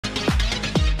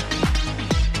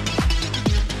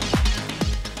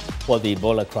Well, the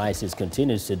Ebola crisis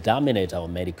continues to dominate our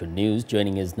medical news.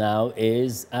 Joining us now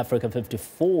is Africa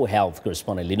 54 health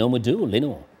correspondent Linord Moudou.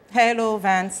 Linord. Hello,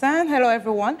 Vincent. Hello,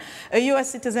 everyone. A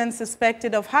U.S. citizen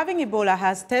suspected of having Ebola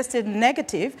has tested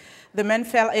negative. The man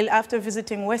fell ill after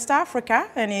visiting West Africa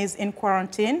and is in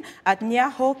quarantine at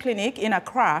Niaho Clinic in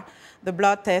Accra. The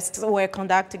blood tests were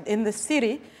conducted in the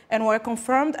city and were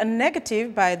confirmed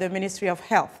negative by the Ministry of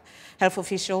Health. Health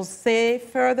officials say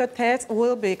further tests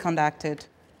will be conducted.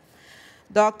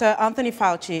 Dr. Anthony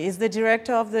Fauci is the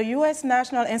director of the U.S.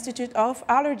 National Institute of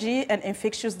Allergy and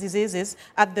Infectious Diseases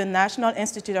at the National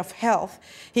Institute of Health.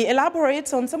 He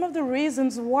elaborates on some of the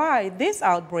reasons why this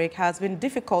outbreak has been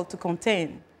difficult to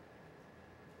contain.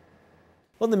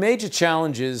 Well, the major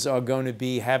challenges are going to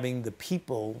be having the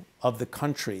people of the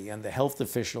country and the health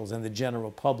officials and the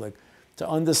general public to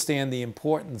understand the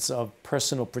importance of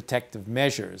personal protective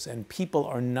measures. And people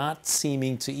are not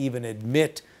seeming to even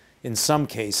admit in some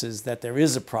cases that there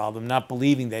is a problem, not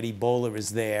believing that Ebola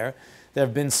is there. There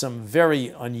have been some very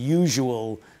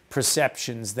unusual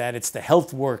perceptions that it's the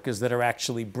health workers that are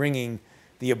actually bringing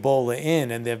the Ebola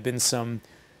in, and there have been some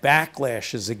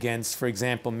backlashes against, for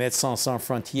example, Médecins Sans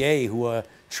Frontières, who are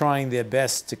trying their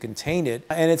best to contain it.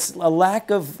 And it's a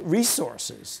lack of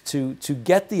resources to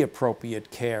get the appropriate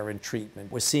care and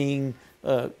treatment. We're seeing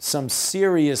some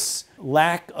serious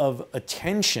lack of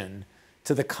attention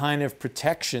to the kind of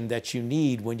protection that you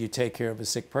need when you take care of a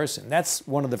sick person. That's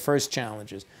one of the first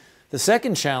challenges. The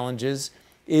second challenge is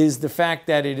the fact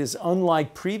that it is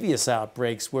unlike previous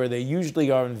outbreaks where they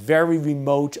usually are in very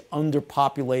remote,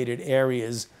 underpopulated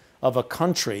areas of a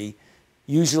country,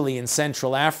 usually in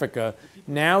Central Africa.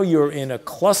 Now you're in a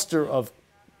cluster of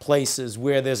places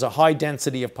where there's a high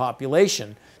density of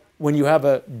population. When you have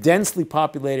a densely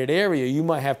populated area, you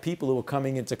might have people who are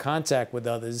coming into contact with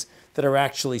others that are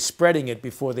actually spreading it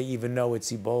before they even know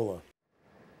it's Ebola.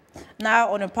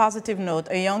 Now, on a positive note,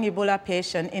 a young Ebola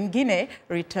patient in Guinea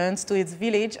returns to its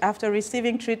village after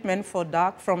receiving treatment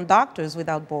from Doctors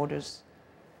Without Borders.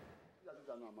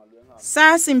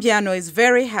 Sir Simbiano is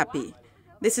very happy.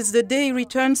 This is the day he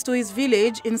returns to his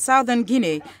village in southern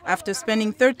Guinea after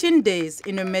spending 13 days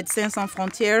in a Médecins Sans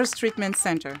Frontières treatment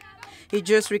center. He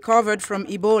just recovered from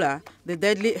Ebola, the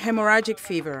deadly hemorrhagic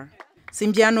fever.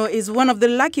 Simbiano is one of the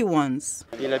lucky ones.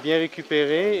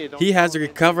 He has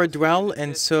recovered well,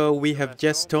 and so we have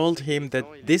just told him that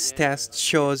this test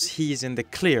shows he is in the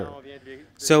clear.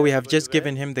 So we have just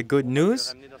given him the good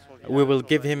news. We will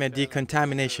give him a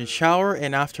decontamination shower,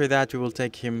 and after that we will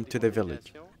take him to the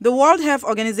village. The World Health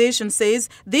Organization says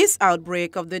this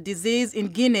outbreak of the disease in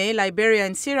Guinea, Liberia,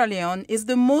 and Sierra Leone is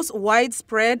the most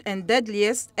widespread and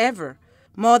deadliest ever.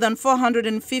 More than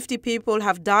 450 people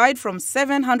have died from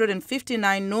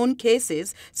 759 known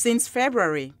cases since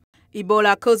February.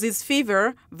 Ebola causes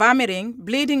fever, vomiting,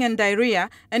 bleeding, and diarrhea,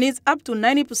 and is up to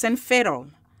 90% fatal.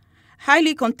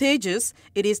 Highly contagious,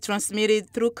 it is transmitted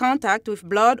through contact with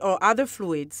blood or other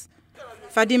fluids.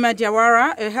 Fadima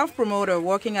Diawara, a health promoter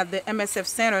working at the MSF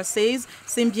Center, says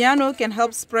Simbiano can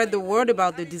help spread the word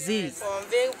about the disease.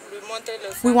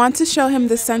 We want to show him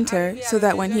the center so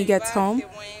that when he gets home,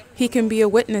 he can be a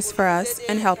witness for us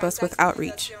and help us with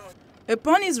outreach.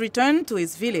 Upon his return to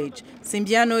his village,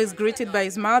 Simbiano is greeted by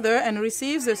his mother and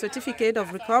receives a certificate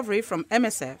of recovery from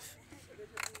MSF.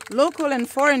 Local and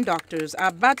foreign doctors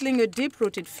are battling a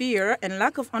deep-rooted fear and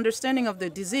lack of understanding of the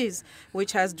disease,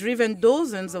 which has driven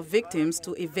dozens of victims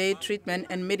to evade treatment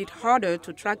and made it harder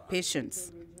to track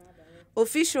patients.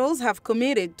 Officials have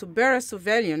committed to better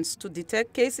surveillance to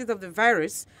detect cases of the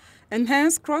virus,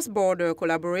 enhance cross-border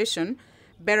collaboration,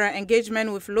 better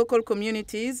engagement with local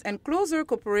communities, and closer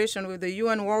cooperation with the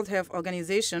UN World Health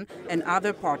Organization and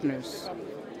other partners.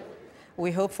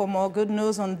 We hope for more good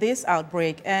news on this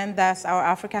outbreak. And that's our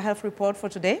Africa Health Report for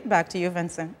today. Back to you,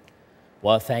 Vincent.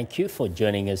 Well, thank you for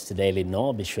joining us today,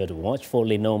 Linord. Be sure to watch for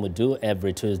Linord Moudou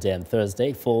every Tuesday and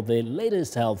Thursday for the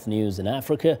latest health news in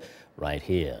Africa, right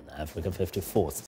here on Africa 54.